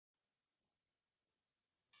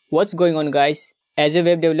What's going on, guys? As a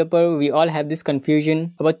web developer, we all have this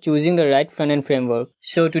confusion about choosing the right front-end framework.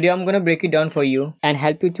 So today I'm gonna break it down for you and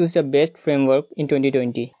help you choose the best framework in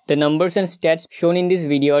 2020. The numbers and stats shown in this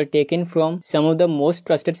video are taken from some of the most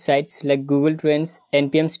trusted sites like Google Trends,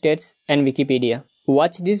 NPM Stats, and Wikipedia.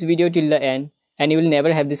 Watch this video till the end and you will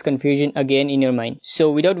never have this confusion again in your mind.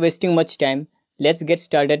 So without wasting much time, let's get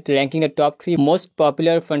started ranking the top 3 most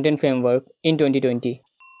popular front-end framework in 2020.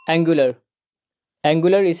 Angular.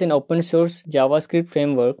 Angular is an open source JavaScript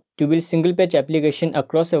framework to build single-page applications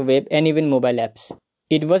across a web and even mobile apps.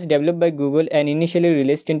 It was developed by Google and initially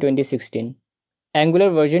released in 2016.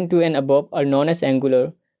 Angular version 2 and above are known as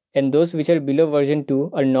Angular, and those which are below version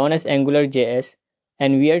 2 are known as AngularJS,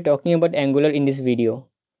 and we are talking about Angular in this video.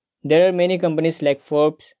 There are many companies like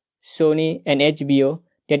Forbes, Sony, and HBO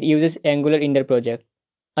that uses Angular in their project.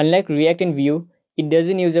 Unlike React and Vue, it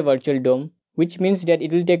doesn't use a virtual DOM, which means that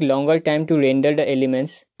it will take longer time to render the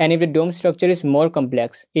elements, and if the DOM structure is more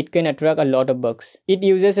complex, it can attract a lot of bugs. It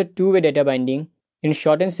uses a two-way data binding. In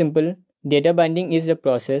short and simple, data binding is the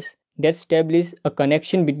process that establishes a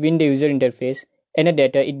connection between the user interface and the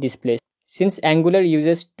data it displays. Since Angular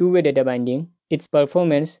uses two-way data binding, its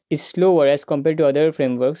performance is slower as compared to other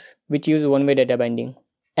frameworks which use one-way data binding.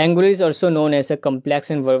 Angular is also known as a complex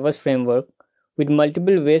and verbose framework with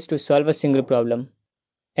multiple ways to solve a single problem.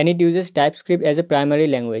 And it uses TypeScript as a primary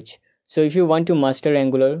language. So if you want to master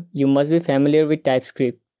Angular, you must be familiar with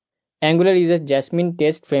TypeScript. Angular uses Jasmine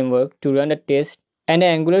Test Framework to run a test, and the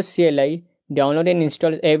Angular CLI download and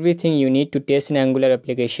install everything you need to test an Angular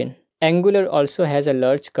application. Angular also has a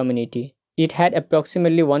large community. It had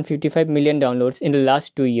approximately 155 million downloads in the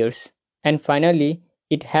last 2 years. And finally,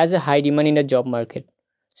 it has a high demand in the job market.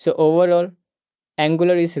 So overall,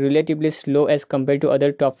 Angular is relatively slow as compared to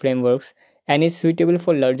other top frameworks and is suitable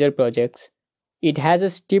for larger projects. It has a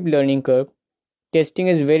steep learning curve. Testing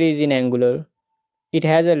is very easy in Angular. It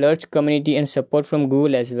has a large community and support from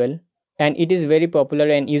Google as well. And it is very popular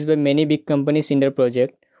and used by many big companies in their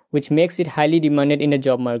project, which makes it highly demanded in the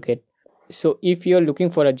job market. So if you are looking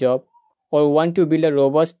for a job or want to build a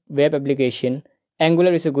robust web application,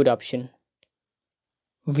 Angular is a good option.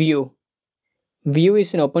 Vue. Vue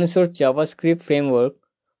is an open source JavaScript framework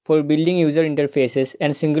for building user interfaces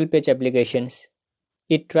and single-page applications.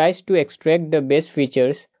 It tries to extract the best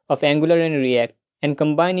features of Angular and React and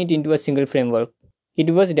combine it into a single framework. It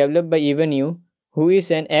was developed by Evan You, who is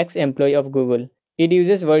an ex-employee of Google. It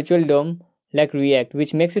uses virtual DOM like React,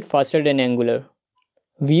 which makes it faster than Angular.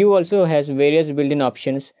 Vue also has various built-in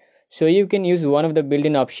options, so you can use one of the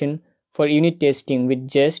built-in options for unit testing with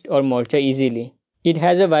Jest or Mocha easily. It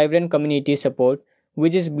has a vibrant community support,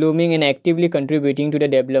 which is blooming and actively contributing to the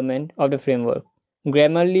development of the framework.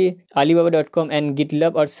 Grammarly, Alibaba.com and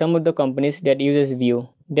GitLab are some of the companies that uses Vue.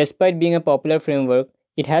 Despite being a popular framework,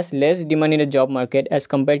 it has less demand in the job market as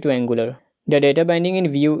compared to Angular. The data binding in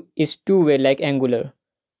Vue is two-way like Angular.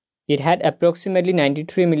 It had approximately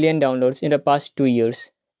 93 million downloads in the past 2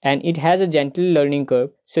 years, and it has a gentle learning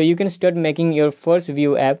curve, so you can start making your first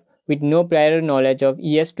Vue app with no prior knowledge of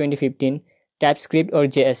ES 2015, TypeScript or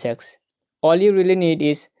JSX. All you really need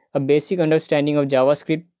is a basic understanding of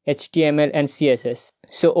JavaScript, HTML and CSS.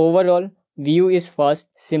 So overall, Vue is fast,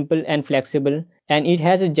 simple and flexible, and it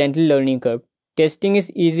has a gentle learning curve. Testing is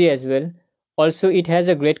easy as well. Also, it has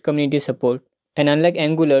a great community support. And unlike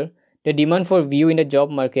Angular, the demand for Vue in the job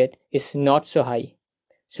market is not so high.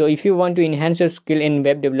 So if you want to enhance your skill in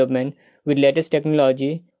web development with latest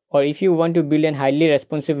technology, or if you want to build a highly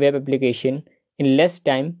responsive web application in less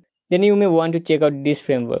time, then you may want to check out this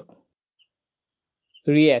framework.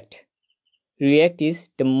 React. React is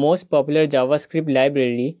the most popular JavaScript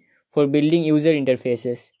library for building user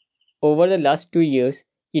interfaces. Over the last 2 years,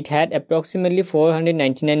 it had approximately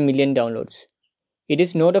 499 million downloads. It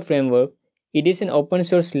is not a framework, it is an open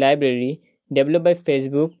source library developed by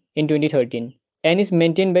Facebook in 2013 and is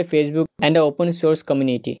maintained by Facebook and the open source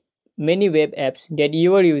community. Many web apps that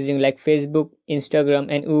you are using like Facebook, Instagram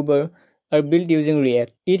and Uber are built using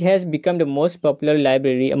React. It has become the most popular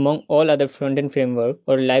library among all other front-end framework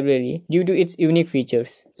or library due to its unique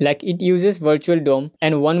features. Like it uses virtual DOM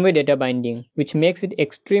and one-way data binding, which makes it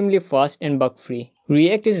extremely fast and bug-free.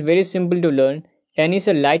 React is very simple to learn and is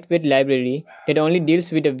a lightweight library that only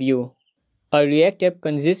deals with a view. A React app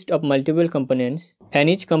consists of multiple components, and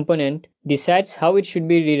each component decides how it should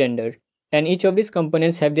be re-rendered. And each of these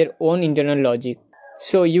components have their own internal logic.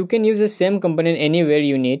 So you can use the same component anywhere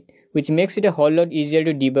you need, which makes it a whole lot easier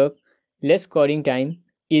to debug, less coding time,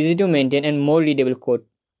 easy to maintain and more readable code.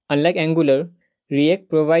 Unlike Angular, React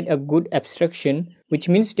provides a good abstraction, which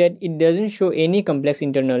means that it doesn't show any complex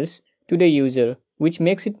internals to the user, which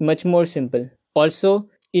makes it much more simple. Also,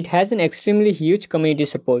 It has an extremely huge community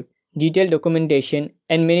support, detailed documentation,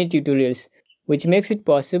 and many tutorials, which makes it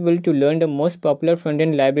possible to learn the most popular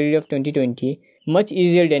front-end library of 2020 much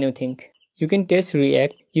easier than you think. You can test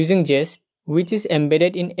React using Jest, which is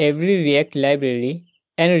embedded in every React library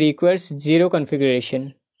and requires zero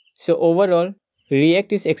configuration. So overall,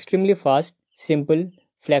 React is extremely fast, simple,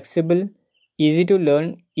 flexible, easy to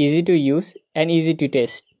learn, easy to use, and easy to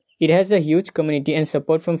test. It has a huge community and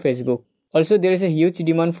support from Facebook. Also, there is a huge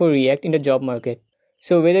demand for React in the job market.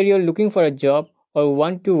 So whether you're looking for a job or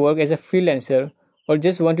want to work as a freelancer or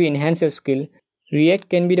just want to enhance your skill, React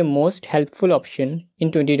can be the most helpful option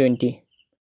in 2020.